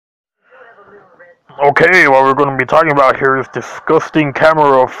Okay, what we're going to be talking about here is disgusting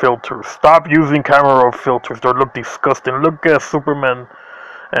camera filters. Stop using camera filters. They look disgusting. Look at Superman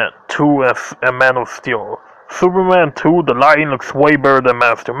 2 and Man of Steel. Superman 2, the lighting looks way better than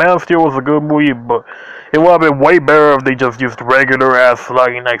Man of Steel. Man of Steel was a good movie, but it would have been way better if they just used regular ass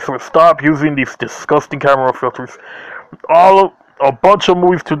lighting. Like, so stop using these disgusting camera filters. A bunch of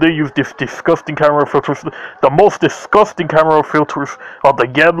movies today use this disgusting camera filters. The most disgusting camera filters are the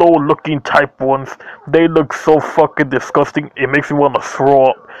yellow looking type ones. They look so fucking disgusting. It makes me want to throw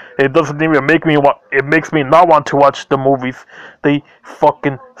up. It doesn't even make me want, it makes me not want to watch the movies. They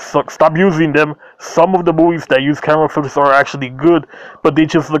fucking suck. Stop using them. Some of the movies that use camera filters are actually good, but they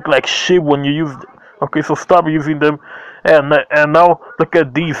just look like shit when you use them. Okay, so stop using them. And now look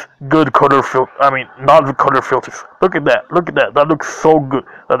at these good color not color filters. Look at that. Look at that. That looks so good.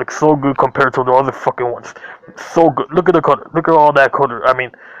 That looks so good compared to the other fucking ones. So good. Look at the color. Look at all that color.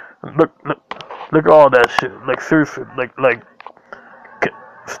 Look at all that shit. Like seriously.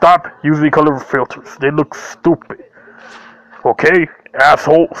 Stop using color filters. They look stupid. Okay,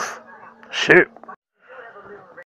 assholes. Shit.